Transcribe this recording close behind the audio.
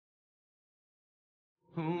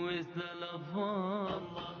Who is the lover?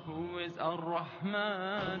 Who is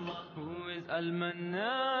Ar-Rahman? Who is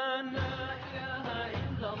Al-Mannan? La ilaha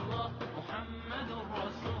illallah. Muhammadur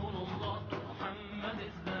Rasulullah. Muhammad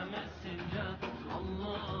is the messenger.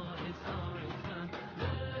 Allah is our return.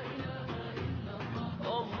 La ilaha illallah.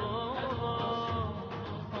 Allah.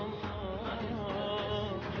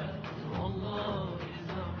 Allah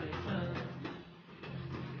is our return.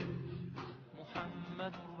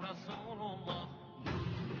 Muhammadur Rasulullah.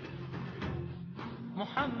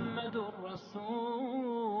 محمد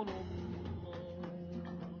رسول الله.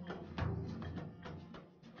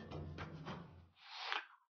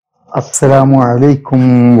 السلام عليكم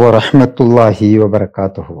ورحمة الله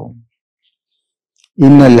وبركاته.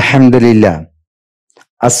 إن الحمد لله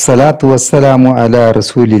الصلاة والسلام على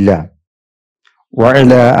رسول الله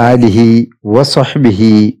وعلى آله وصحبه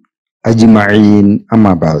أجمعين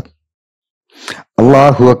أما بعد.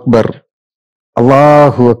 الله أكبر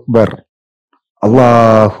الله أكبر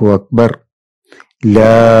الله أكبر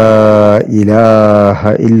لا إله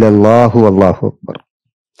إلا الله والله أكبر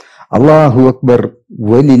الله أكبر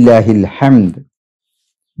ولله الحمد.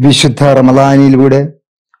 വിശുദ്ധ റമദാനിലൂടെ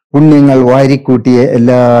പുണ്യങ്ങൾ വാരിക്കൂട്ടിയ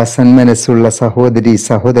എല്ലാ സന്മനസ്സുള്ള സഹോദരി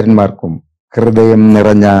സഹോദരന്മാർക്കും ഹൃദയം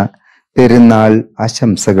നിറഞ്ഞ പെരുന്നാൾ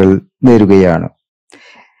ആശംസകൾ നേരുകയാണ്.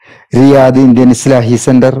 Riyadh Indian Islahi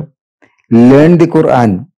centre learn the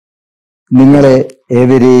ഖുർആൻ നിങ്ങളെ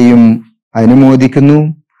ഏവരെയും അനുമോദിക്കുന്നു.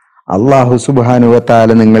 അല്ലാഹു സുബ്ഹാനഹു വ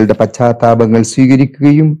തആല നിങ്ങളുടെ പശ്ചാത്താപങ്ങൾ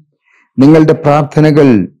സ്വീകരിക്കുകയും നിങ്ങളുടെ പ്രാർത്ഥനകൾ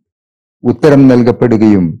ഉത്തരം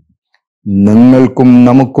നൽകപ്പെടുകയും നിങ്ങൾക്കും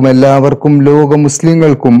നമുക്കും എല്ലാവർക്കും ലോക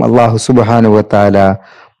മുസ്ലിങ്ങൾക്കും അല്ലാഹു സുബ്ഹാനഹു വ തആല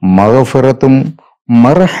മഗ്ഫിറത്തും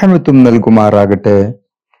മർഹമത്തും നൽകുമാറാകട്ടെ.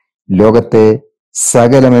 ലോകത്തെ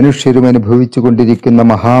സകല മനുഷ്യരും അനുഭവിച്ചു കൊണ്ടിരിക്കുന്ന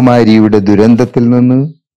മഹാമാരിയുടെ ദുരന്തത്തിൽ നിന്ന്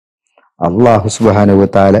അല്ലാഹു സുബ്ഹാനഹു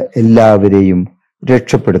വ തആല എല്ലാവരെയും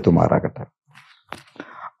രക്ഷപ്പെടുത്തുമാറാകട്ടെ.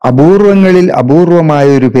 അപൂർവങ്ങളിൽ അപൂർവമായ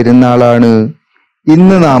ഒരു പെരുന്നാളാണ്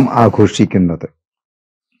ഇന്ന് നാം ആഘോഷിക്കുന്നത്.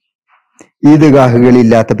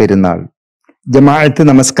 ഈദ്ഗാഹുകളില്ലാത്ത പെരുന്നാൾ, ജമാഅത്ത്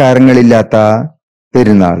നമസ്കാരങ്ങളില്ലാത്ത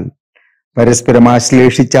പെരുന്നാൾ, പരസ്പരം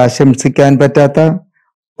ആശ്ലേഷിച്ച് ആശംസിക്കാൻ പറ്റാത്ത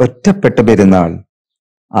ഒറ്റപ്പെട്ട പെരുന്നാൾ,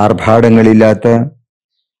 ആർഭാടങ്ങളില്ലാത്ത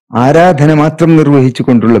ആരാധന മാത്രം നിർവഹിച്ചു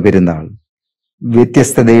കൊണ്ടുള്ള പെരുന്നാൾ,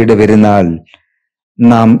 വ്യത്യസ്തതയുടെ പെരുന്നാൾ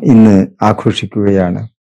നാം ഇന്ന് ആഘോഷിക്കുകയാണ്.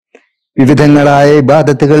 വിവിധങ്ങളായ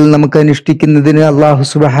ഇബാദത്തുകൾ നമുക്ക് അനുഷ്ഠിക്കുന്നതിന് അല്ലാഹു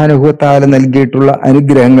സുബ്ഹാനഹു വ തആല നൽകിയിട്ടുള്ള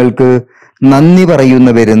അനുഗ്രഹങ്ങൾക്ക് നന്ദി പറയുന്ന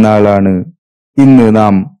പെരുന്നാളാണ് ഇന്ന്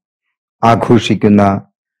നാം ആഘോഷിക്കുന്ന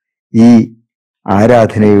ഈ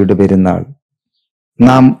ആരാധനയുടെ പെരുന്നാൾ.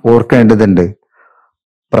 നാം ഓർക്കേണ്ടതുണ്ട്,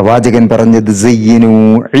 പ്രവാചകൻ പറഞ്ഞത് സയ്യിനു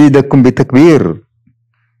ഈദക്കും ബിതക്ബീർ.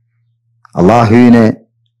 അല്ലാഹുവിനെ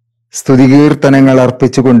സ്തുതികീർത്തനങ്ങൾ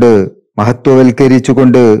അർപ്പിച്ചുകൊണ്ട്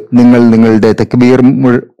മഹത്വവൽക്കരിച്ചുകൊണ്ട് നിങ്ങൾ നിങ്ങളുടെ തക്ബീർ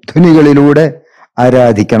ധ്വനികളിലൂടെ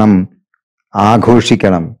ആരാധിക്കണം,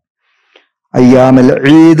 ആഘോഷിക്കണം. അയ്യാമൽ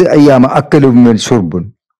ഈദ് അയ്യാമ അക്കലും ഷുർബുൻ.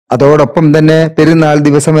 അതോടൊപ്പം തന്നെ പെരുന്നാൾ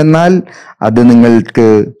ദിവസം എന്നാൽ അത് നിങ്ങൾക്ക്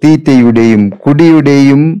തീറ്റയുടെയും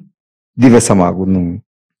കുടിയുടെയും ദിവസമാകുന്നു.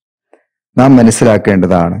 നാം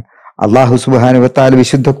മനസ്സിലാക്കേണ്ടതാണ്, അല്ലാഹു സുബ്ഹാനഹു വ തആല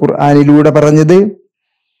വിശുദ്ധ ഖുർആനിലൂടെ പറഞ്ഞത്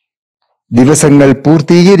ദിവസങ്ങൾ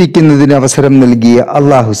പൂർത്തീകരിക്കുന്നതിന് അവസരം നൽകിയ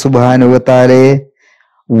അല്ലാഹു സുബ്ഹാനഹു വ തആലയെ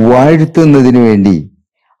വാഴ്ത്തുന്നതിന് വേണ്ടി,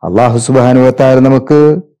 അല്ലാഹു സുബ്ഹാനഹു വ തആല നമുക്ക്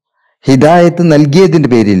ഹിദായത്ത്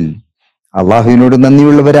നൽകിയതിന്റെ പേരിൽ അല്ലാഹുവിനോട്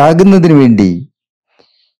നന്ദിയുള്ളവരാകുന്നതിന് വേണ്ടി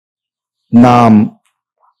നാം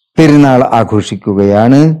പെരുന്നാൾ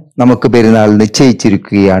ആഘോഷിക്കുകയാണ്. നമുക്ക് പെരുന്നാൾ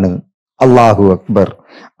നിശ്ചയിച്ചിരിക്കുകയാണ്. അല്ലാഹു അക്ബർ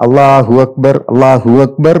അല്ലാഹു അക്ബർ അല്ലാഹു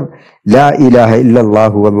അക്ബർ ലാ ഇലാഹ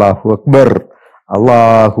ഇല്ലല്ലാഹു വല്ലാഹു അക്ബർ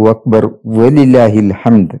അല്ലാഹു അക്ബർ വലില്ലാഹിൽ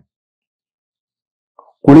ഹംദ്.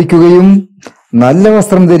 കുളിക്കുകയും നല്ല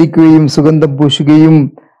വസ്ത്രം ധരിക്കുകയും സുഗന്ധം പൂശുകയും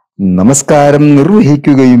നമസ്കാരം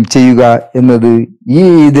നിർവഹിക്കുകയും ചെയ്യുക എന്നത് ഈ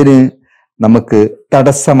ഈദിന് നമുക്ക്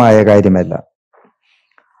തടസ്സമായ കാര്യമല്ല.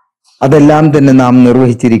 അതെല്ലാം തന്നെ നാം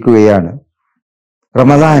നിർവഹിച്ചിരിക്കുകയാണ്.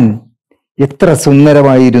 റമദാൻ എത്ര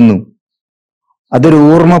സുന്ദരമായിരുന്നു! അതൊരു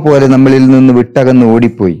ഓർമ്മ പോലെ നമ്മളിൽ നിന്ന് വിട്ടകന്ന്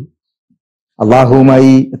ഓടിപ്പോയി.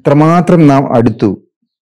 അള്ളാഹുവുമായി എത്രമാത്രം നാം അടുത്തു.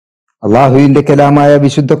 അള്ളാഹുവിന്റെ കലാമായ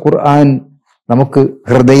വിശുദ്ധ ഖുർആൻ നമുക്ക്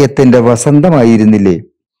ഹൃദയത്തിന്റെ വസന്തമായിരുന്നില്ലേ?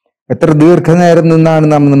 എത്ര ദീർഘനേരം നിന്നാണ്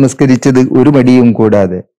നാം നമസ്കരിച്ചത്, ഒരു മടിയും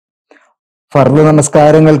കൂടാതെ. ഫർദ്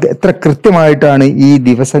നമസ്കാരങ്ങൾക്ക് എത്ര കൃത്യമായിട്ടാണ് ഈ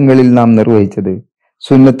ദിവസങ്ങളിൽ നാം നിർവഹിച്ചത്.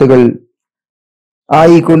 സുന്നത്തുകൾ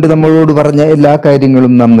ആയിക്കൊണ്ട് നമ്മളോട് പറഞ്ഞ എല്ലാ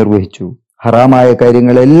കാര്യങ്ങളും നാം നിർവഹിച്ചു. ഹറാമായ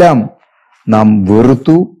കാര്യങ്ങളെല്ലാം നാം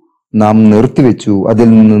വെറുത്തു, നാം നിർത്തിവെച്ചു, അതിൽ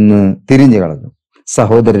നിന്ന് തിരിഞ്ഞു കളഞ്ഞു.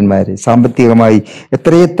 സഹോദരന്മാരെ, സാമ്പത്തികമായി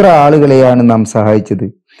എത്രയെത്ര ആളുകളെയാണ് നാം സഹായിച്ചത്.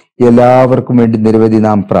 എല്ലാവർക്കും വേണ്ടി നിരവധി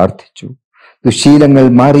നാം പ്രാർത്ഥിച്ചു. ദുശീലങ്ങൾ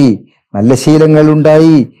മാറി നല്ല ശീലങ്ങൾ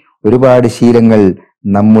ഉണ്ടായി, ഒരുപാട് ശീലങ്ങൾ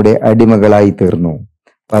നമ്മുടെ അടിമകളായി തീർന്നു.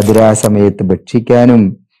 പതിരാ സമയത്ത് ഭക്ഷിക്കാനും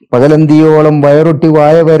പകലന്തിയോളം വയറൊട്ടി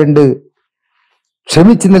വായ വരണ്ട്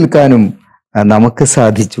ക്ഷമിച്ചു നിൽക്കാനും നമുക്ക്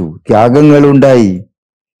സാധിച്ചു. ത്യാഗങ്ങളുണ്ടായി,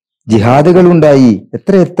 ജിഹാദുകളുണ്ടായി,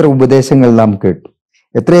 എത്രയെത്ര ഉപദേശങ്ങൾ നാം കേട്ടു,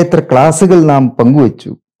 എത്രയെത്ര ക്ലാസുകൾ നാം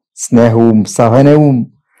പങ്കുവച്ചു. സ്നേഹവും സഹനവും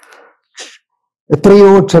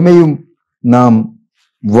എത്രയോ ക്ഷമയും നാം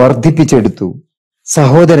വർദ്ധിപ്പിച്ചെടുത്തു.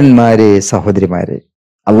 സഹോദരന്മാരെ, സഹോദരിമാരെ,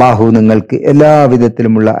 അള്ളാഹു നിങ്ങൾക്ക്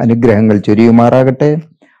എല്ലാവിധത്തിലുമുള്ള അനുഗ്രഹങ്ങൾ ചൊരിയുമാറാകട്ടെ.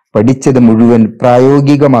 പഠിച്ചത് മുഴുവൻ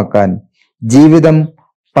പ്രായോഗികമാക്കാൻ, ജീവിതം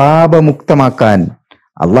പാപമുക്തമാക്കാൻ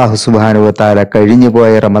അള്ളാഹു സുബ്ഹാനഹു വ തആല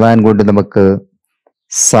കഴിഞ്ഞുപോയ റമദാൻ കൊണ്ട് നമുക്ക്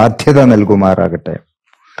സാധ്യത നൽകുമാറാകട്ടെ.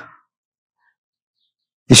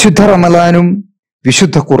 വിശുദ്ധ റമദാനും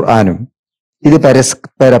വിശുദ്ധ ഖുർആനും ഇത്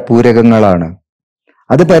പരസ്പര പൂരകങ്ങളാണ്.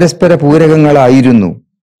 അത് പരസ്പര പൂരകങ്ങളായിരുന്നു.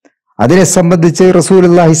 അതിനെ സംബന്ധിച്ച്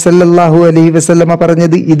റസൂലുള്ളാഹി സ്വല്ലല്ലാഹു അലൈഹി വസല്ലമ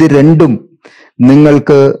പറഞ്ഞത്, ഇത് രണ്ടും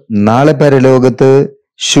നിങ്ങൾക്ക് നാളെ പരലോകത്ത്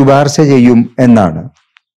ശുപാർശ ചെയ്യും എന്നാണ്.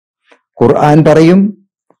 ഖുർആൻ പറയും,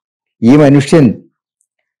 ഈ മനുഷ്യൻ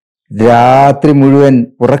രാത്രി മുഴുവൻ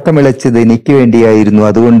ഉറക്കമിളച്ചത് എനിക്ക് വേണ്ടിയായിരുന്നു,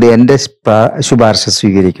 അതുകൊണ്ട് എന്റെ ശുപാർശ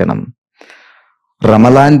സ്വീകരിക്കണം.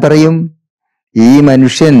 റമദാൻ പറയും, ഈ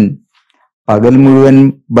മനുഷ്യൻ പകൽ മുഴുവൻ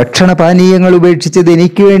ഭക്ഷണപാനീയങ്ങൾ ഉപേക്ഷിച്ചത്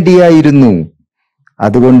എനിക്ക് വേണ്ടിയായിരുന്നു,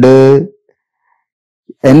 അതുകൊണ്ട്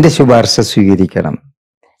എന്റെ ശുപാർശ സ്വീകരിക്കണം.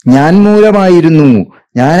 ഞാൻ മൂലമായിരുന്നു,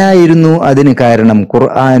 ഞാനായിരുന്നു അതിന് കാരണം.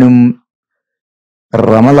 ഖുർആനും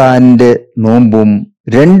റമദാന്റെ നോമ്പും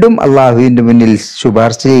രണ്ടും അള്ളാഹുവിന്റെ മുന്നിൽ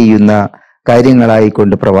ശുപാർശ ചെയ്യുന്ന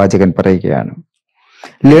കാര്യങ്ങളായിക്കൊണ്ട് പ്രവാചകൻ പറയുകയാണ്.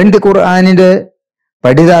 ലേൺഡ് ഖുർആനിന്റെ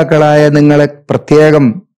പഠിതാക്കളായ നിങ്ങളെ പ്രത്യേകം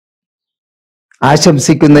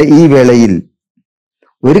ആശംസിക്കുന്ന ഈ വേളയിൽ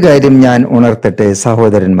ഒരു കാര്യം ഞാൻ ഉണർത്തട്ടെ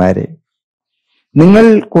സഹോദരന്മാരെ. നിങ്ങൾ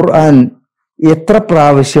ഖുർആൻ എത്ര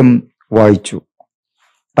പ്രാവശ്യം വായിച്ചു?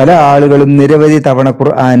 പല ആളുകളും നിരവധി തവണ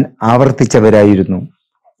ഖുർആൻ ആവർത്തിച്ചവരായിരുന്നു.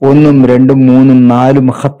 1, 2, 3,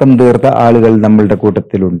 4 ഖത്തം തീർത്ത ആളുകൾ നമ്മളുടെ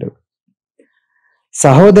കൂട്ടത്തിലുണ്ട്.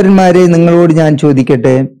 സഹോദരന്മാരെ, നിങ്ങളോട് ഞാൻ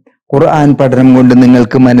ചോദിക്കട്ടെ, ഖുർആൻ പഠനം കൊണ്ട്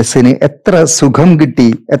നിങ്ങൾക്ക് മനസ്സിന് എത്ര സുഖം കിട്ടി,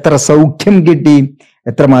 എത്ര സൗഖ്യം കിട്ടി,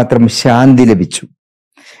 എത്രമാത്രം ശാന്തി ലഭിച്ചു?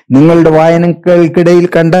 നിങ്ങളുടെ വായനകൾക്കിടയിൽ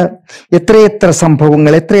കണ്ട എത്രയെത്ര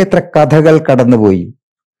സംഭവങ്ങൾ, എത്രയെത്ര കഥകൾ കടന്നുപോയി.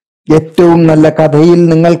 ഏറ്റവും നല്ല കഥയിൽ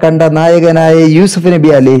നിങ്ങൾ കണ്ട നായകനായ യൂസുഫ് നബി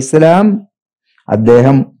അലൈഹിസ്സലാം,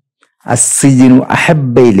 അദ്ദേഹം അസ്സിജിനു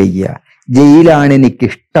അഹബ്ബ ഇലയ്യ, ജയിലാണ്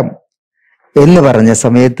എനിക്കിഷ്ടം എന്ന് പറഞ്ഞ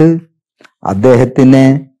സമയത്ത് അദ്ദേഹത്തിനെ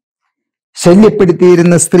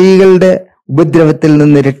ശല്യപ്പെടുത്തിയിരുന്ന സ്ത്രീകളുടെ ഉപദ്രവത്തിൽ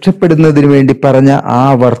നിന്ന് രക്ഷപ്പെടുന്നതിന് വേണ്ടി പറഞ്ഞ ആ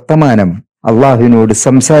വർത്തമാനം അള്ളാഹുവിനോട്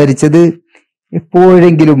സംസാരിച്ചത്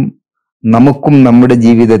എപ്പോഴെങ്കിലും നമുക്കും നമ്മുടെ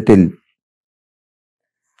ജീവിതത്തിൽ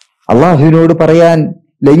അള്ളാഹുവിനോട് പറയാൻ,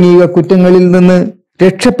 ലൈംഗിക കുറ്റങ്ങളിൽ നിന്ന്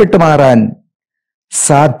രക്ഷപ്പെട്ടു മാറാൻ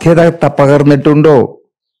സാധ്യത പകർന്നിട്ടുണ്ടോ?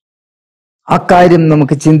 അക്കാര്യം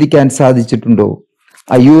നമുക്ക് ചിന്തിക്കാൻ സാധിച്ചിട്ടുണ്ടോ?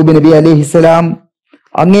 അയ്യൂബ് നബി അലൈഹിസ്സലാം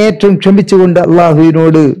അങ്ങേയറ്റം ക്ഷമിച്ചുകൊണ്ട്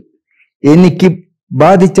അള്ളാഹുവിനോട് എനിക്ക്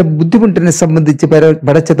ബാധിച്ച ബുദ്ധിമുട്ടിനെ സംബന്ധിച്ച്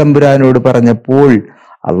പടച്ച തമ്പുരാനോട് പറഞ്ഞപ്പോൾ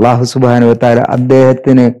അള്ളാഹു സുബ്ഹാനഹു വ തആല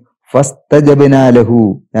അദ്ദേഹത്തിന് ഫസ്തജബ്നാ ലഹു,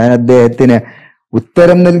 ഞാൻ അദ്ദേഹത്തിന്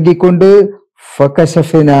ഉത്തരം നൽകിക്കൊണ്ട്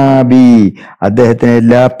ഫകശഫനാ ബി, അദ്ദേഹത്തിന്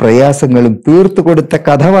എല്ലാ പ്രയാസങ്ങളും തീർത്തു കൊടുത്ത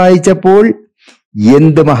കഥ വായിച്ചപ്പോൾ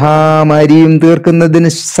എന്ത് മഹാമാരിയും തീർക്കുന്നതിന്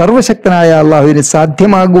സർവശക്തനായ അള്ളാഹുവിന്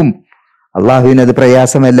സാധ്യമാകും, അള്ളാഹുവിന് അത്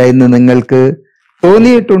പ്രയാസമല്ല എന്ന് നിങ്ങൾക്ക്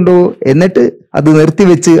തോന്നിയിട്ടുണ്ടോ? എന്നിട്ട് അത്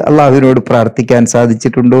നിർത്തിവെച്ച് അള്ളാഹുവിനോട് പ്രാർത്ഥിക്കാൻ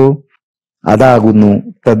സാധിച്ചിട്ടുണ്ടോ? അതാകുന്നു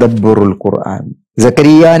തദബ്ബുറുൽ ഖുർആൻ.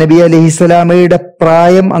 സക്കരിയ നബി അലൈഹിസ്സലാമയുടെ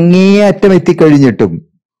പ്രായം അങ്ങേയറ്റം എത്തിക്കഴിഞ്ഞിട്ടും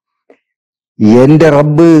എന്റെ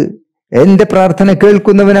റബ്ബ് എന്റെ പ്രാർത്ഥന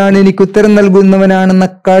കേൾക്കുന്നവനാണ്, എനിക്ക് ഉത്തരം നൽകുന്നവനാണെന്ന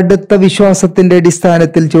കടുത്ത വിശ്വാസത്തിന്റെ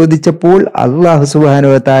അടിസ്ഥാനത്തിൽ ചോദിച്ചപ്പോൾ അല്ലാഹു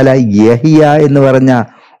സുബ്ഹാനഹു വ തആല യഹ്യ എന്ന് പറഞ്ഞ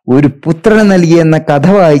ഒരു പുത്രനെ നൽകിയെന്ന കഥ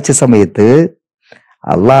വായിച്ച സമയത്ത്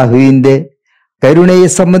അള്ളാഹുവിന്റെ കരുണയെ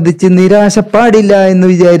സംബന്ധിച്ച് നിരാശ പാടില്ല എന്ന്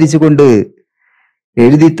വിചാരിച്ചുകൊണ്ട്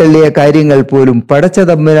എഴുതിത്തള്ളിയ കാര്യങ്ങൾ പോലും പടച്ച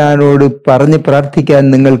തമ്പുരാനോട് പറഞ്ഞ് പ്രാർത്ഥിക്കാൻ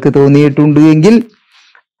നിങ്ങൾക്ക് തോന്നിയിട്ടുണ്ട് എങ്കിൽ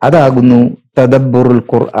അതാകുന്നു തദബ്ബുറുൽ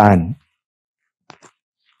ഖുർആൻ.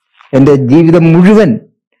 എന്റെ ജീവിതം മുഴുവൻ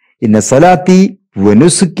ഇന്ന സലാത്തി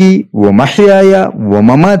വനുസുക്കി വമഹ്യായ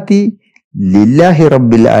വമമാതി ലില്ലാഹി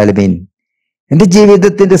റബ്ബിൽ ആലമീൻ, എന്റെ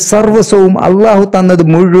ജീവിതത്തിന്റെ സർവസ്വവും അള്ളാഹു തന്നത്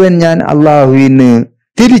മുഴുവൻ ഞാൻ അള്ളാഹുവിന്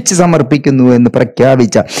തിരിച്ചു സമർപ്പിക്കുന്നു എന്ന്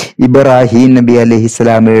പ്രഖ്യാപിച്ച ഇബ്രാഹിം നബി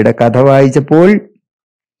അലൈഹിസ്സലാമയുടെ കഥ വായിച്ചപ്പോൾ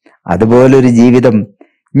അതുപോലൊരു ജീവിതം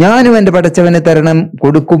ഞാനും എന്റെ പടച്ചവന് തരണം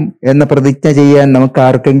കൊടുക്കും എന്ന പ്രതിജ്ഞ ചെയ്യാൻ നമുക്ക്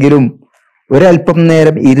ആർക്കെങ്കിലും ഒരല്പം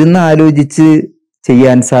നേരം ഇരുന്ന് ആലോചിച്ച്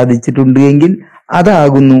ചെയ്യാൻ സാധിച്ചിട്ടുണ്ട് എങ്കിൽ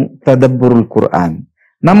അതാകുന്നു തദബ്ബുറുൽ ഖുർആൻ.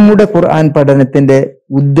 നമ്മുടെ ഖുർആൻ പഠനത്തിന്റെ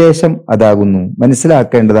ഉദ്ദേശം അതാകുന്നു.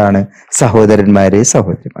 മനസ്സിലാക്കേണ്ടതാണ് സഹോദരന്മാരെ,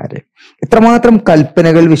 സഹോദരിമാരെ. എത്രമാത്രം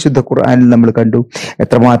കൽപ്പനകൾ വിശുദ്ധ ഖുർആനിൽ നമ്മൾ കണ്ടു,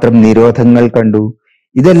 എത്രമാത്രം നിരോധങ്ങൾ കണ്ടു.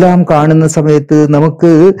 ഇതെല്ലാം കാണുന്ന സമയത്ത്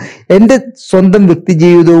നമുക്ക് എൻ്റെ സ്വന്തം വ്യക്തി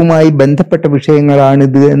ജീവിതവുമായി ബന്ധപ്പെട്ട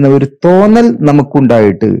വിഷയങ്ങളാണിത് എന്ന ഒരു തോന്നൽ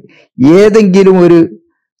നമുക്കുണ്ടായിട്ട് ഏതെങ്കിലും ഒരു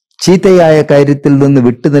ചീത്തയായ കാര്യത്തിൽ നിന്ന്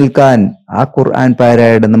വിട്ടുനിൽക്കാൻ ആ ഖുർആൻ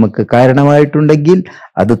പാരായണം നമുക്ക് കാരണമായിട്ടുണ്ടെങ്കിൽ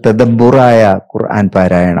അത് തദബ്ബുറായ ഖുർആൻ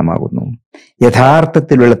പാരായണമാകുന്നു.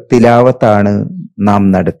 യഥാർത്ഥത്തിലുള്ള തിലാവത്താണ് നാം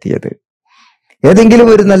നടത്തിയത്. ഏതെങ്കിലും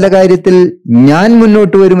ഒരു നല്ല കാര്യത്തിൽ ഞാൻ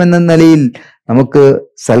മുന്നോട്ട് വരുമെന്ന നിലയിൽ നമുക്ക്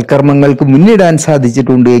സൽക്കർമ്മങ്ങൾക്ക് മുന്നിടാൻ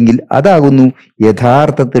സാധിച്ചിട്ടുണ്ട് എങ്കിൽ അതാകുന്നു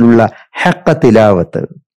യഥാർത്ഥത്തിലുള്ള ഹഖ തിലാവത്ത്.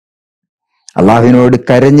 അള്ളാഹുവിനോട്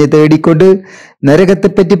കരഞ്ഞ് തേടിക്കൊണ്ട്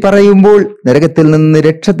നരകത്തെപ്പറ്റി പറയുമ്പോൾ നരകത്തിൽ നിന്ന്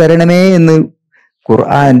രക്ഷ തരണമേ എന്ന്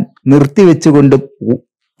ഖുർആൻ നിർത്തിവെച്ചുകൊണ്ട്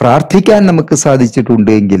പ്രാർത്ഥിക്കാൻ നമുക്ക്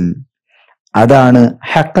സാധിച്ചിട്ടുണ്ട് എങ്കിൽ അതാണ്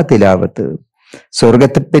ഹഖ തിലാവത്ത്.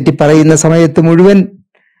 സ്വർഗത്തെപ്പറ്റി പറയുന്ന സമയത്ത് മുഴുവൻ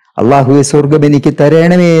അള്ളാഹുവെ സ്വർഗം എനിക്ക്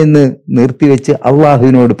തരണമേ എന്ന് നിർത്തിവെച്ച്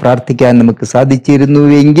അള്ളാഹുവിനോട് പ്രാർത്ഥിക്കാൻ നമുക്ക്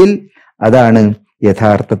സാധിച്ചിരുന്നുവെങ്കിൽ അതാണ്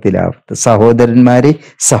യഥാർത്ഥ തിലാവത്ത്. സഹോദരന്മാരെ,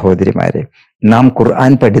 സഹോദരിമാരെ, നാം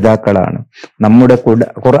ഖുർആൻ പഠിതാക്കളാണ്. നമ്മുടെ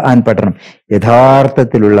ഖുർആൻ പഠനം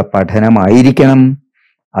യഥാർത്ഥത്തിലുള്ള പഠനമായിരിക്കണം.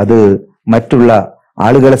 അത് മറ്റുള്ള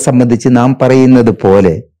ആളുകളെ സംബന്ധിച്ച് നാം പറയുന്നത്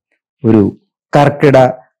പോലെ ഒരു കർക്കിട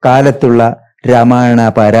കാലത്തുള്ള രാമായണ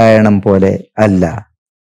പാരായണം പോലെ അല്ല.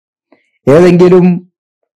 ഏതെങ്കിലും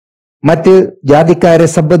മറ്റ് ജാതിക്കാരെ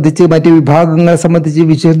സംബന്ധിച്ച്, മറ്റ് വിഭാഗങ്ങളെ സംബന്ധിച്ച്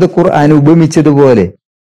വിശുദ്ധ ഖുർആൻ ഉപമിച്ചതുപോലെ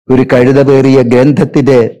ഒരു കഴുതപേറിയ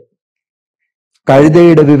ഗ്രന്ഥത്തിന്റെ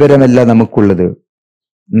കഴുതയുടെ വിവരമല്ല നമുക്കുള്ളത്.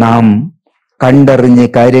 നാം കണ്ടറിഞ്ഞ്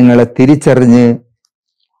കാര്യങ്ങളെ തിരിച്ചറിഞ്ഞ്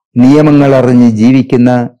നിയമങ്ങൾ അറിഞ്ഞ്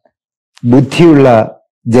ജീവിക്കുന്ന ബുദ്ധിയുള്ള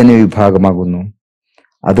ജനവിഭാഗമാകുന്നു.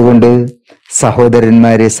 അതുകൊണ്ട്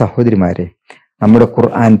സഹോദരന്മാരെ, സഹോദരിമാരെ, നമ്മുടെ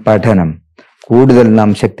ഖുർആൻ പഠനം കൂടുതൽ നാം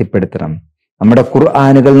ശക്തിപ്പെടുത്തണം. നമ്മുടെ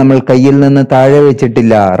ഖുർആനുകൾ നമ്മൾ കയ്യിൽ നിന്ന് താഴെ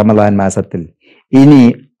വെച്ചിട്ടില്ല റമദാൻ മാസത്തിൽ. ഇനി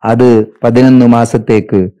അത് 11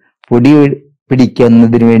 മാസത്തേക്ക് പൊടി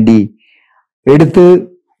പിടിക്കുന്നതിന് വേണ്ടി എടുത്ത്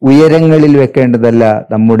ഉയരങ്ങളിൽ വെക്കേണ്ടതല്ല,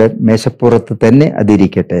 നമ്മുടെ മേശപ്പുറത്ത് തന്നെ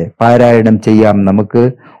അതിരിക്കട്ടെ. പാരായണം ചെയ്യാം, നമുക്ക്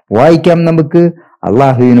വായിക്കാം, നമുക്ക്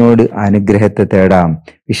അള്ളാഹുവിനോട് അനുഗ്രഹത്തെ തേടാം.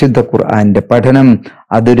 വിശുദ്ധ ഖുർആന്റെ പഠനം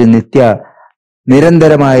അതൊരു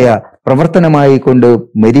നിരന്തരമായ പ്രവർത്തനമായി കൊണ്ട്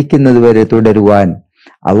മരിക്കുന്നത് വരെ തുടരുവാൻ,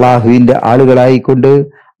 അള്ളാഹുവിന്റെ ആളുകളായിക്കൊണ്ട്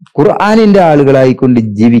ഖുർആനിന്റെ ആളുകളായിക്കൊണ്ട്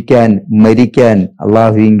ജീവിക്കാൻ, മരിക്കാൻ,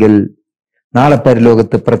 അള്ളാഹുവിങ്കൽ നാളെ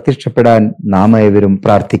പരലോകത്ത് പ്രത്യക്ഷപ്പെടാൻ നാം ഏവരും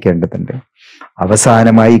പ്രാർത്ഥിക്കേണ്ടതുണ്ട്.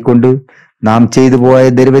 അവസാനമായി കൊണ്ട് നാം ചെയ്തു പോയ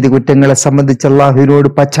നിരവധി കുറ്റങ്ങളെ സംബന്ധിച്ച് അള്ളാഹുവിനോട്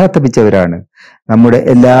പശ്ചാത്തപിച്ചവരാണ്. നമ്മുടെ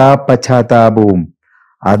എല്ലാ പശ്ചാത്താപവും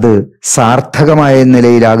അത് സാർത്ഥകമായ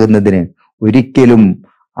നിലയിലാകുന്നതിന് ഒരിക്കലും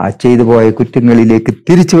ആ ചെയ്തു പോയ കുറ്റങ്ങളിലേക്ക്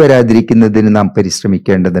തിരിച്ചു വരാതിരിക്കുന്നതിന് നാം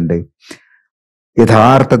പരിശ്രമിക്കേണ്ടതുണ്ട്.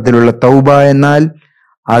 യഥാർത്ഥത്തിലുള്ള തൗബ എന്നാൽ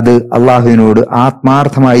അത് അള്ളാഹുവിനോട്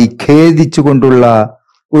ആത്മാർത്ഥമായി ഖേദിച്ചുകൊണ്ടുള്ള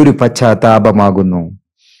ഒരു പശ്ചാത്താപമാകുന്നു.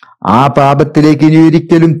 ആ പാപത്തിലേക്ക് ഇനി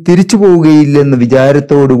ഒരിക്കലും തിരിച്ചു പോവുകയില്ലെന്ന്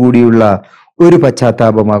വിചാരത്തോടു കൂടിയുള്ള ഒരു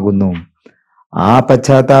പശ്ചാത്താപമാകുന്നു. ആ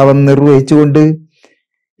പശ്ചാത്താപം നിർവഹിച്ചുകൊണ്ട്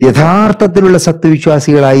യഥാർത്ഥത്തിലുള്ള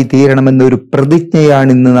സത്യവിശ്വാസികളായി തീരണമെന്നൊരു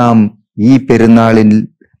പ്രതിജ്ഞയാണ് ഇന്ന് നാം ഈ പെരുന്നാളിൽ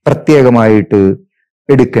പ്രത്യേകമായിട്ട്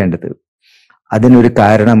എടുക്കേണ്ടത്. അതിനൊരു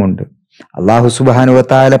കാരണമുണ്ട്. അള്ളാഹു സുബ്ഹാനഹു വ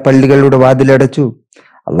തആല പള്ളികളുടെ വാതിലടച്ചു.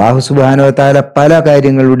 അള്ളാഹു സുബ്ഹാനഹു വ തആല പല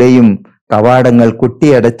കാര്യങ്ങളുടെയും കവാടങ്ങൾ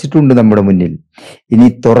കൊട്ടിയടച്ചിട്ടുണ്ട് നമ്മുടെ മുന്നിൽ. ഇനി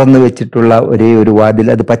തുറന്നു വെച്ചിട്ടുള്ള ഒരേ ഒരു വാതിൽ,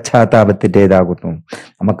 അത് പശ്ചാത്താപത്തിൻ്റെതാകുന്നു.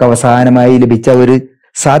 നമുക്ക് അവസാനമായി ലഭിച്ച ഒരു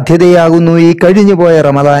സാധ്യതയാകുന്നു ഈ കഴിഞ്ഞു പോയ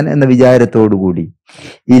റമദാൻ എന്ന വിചാരത്തോടുകൂടി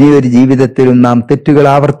ഇനി ഒരു ജീവിതത്തിലും നാം തെറ്റുകൾ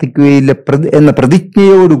ആവർത്തിക്കുകയില്ല എന്ന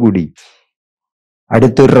പ്രതിജ്ഞയോടുകൂടി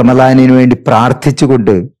അടുത്തൊരു റമദാനിനു വേണ്ടി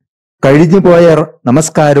പ്രാർത്ഥിച്ചുകൊണ്ട് കഴിഞ്ഞുപോയ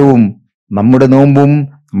നമസ്കാരവും നമ്മുടെ നോമ്പും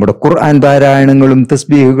നമ്മുടെ ഖുർആൻ പാരായണങ്ങളും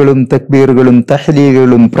തസ്ബീഹുകളും തക്ബീറുകളും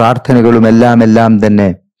തഹ്ലീലുകളും പ്രാർത്ഥനകളും എല്ലാം തന്നെ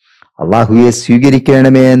അള്ളാഹുവെ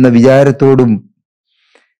സ്വീകരിക്കണമേ എന്ന വിചാരത്തോടും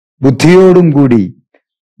ബുദ്ധിയോടും കൂടി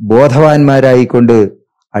ബോധവാന്മാരായിക്കൊണ്ട്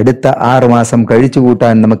അടുത്ത 6 മാസം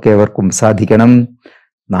കഴിച്ചുകൂട്ടാൻ നമുക്ക് ഏവർക്കും സാധിക്കണം.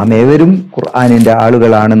 നാം ഏവരും ഖുർആനിന്റെ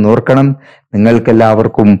ആളുകളാണെന്ന് ഓർക്കണം.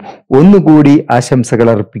 നിങ്ങൾക്കെല്ലാവർക്കും ഒന്നുകൂടി ആശംസകൾ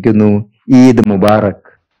അർപ്പിക്കുന്നു. ഈദ് മുബാറക്.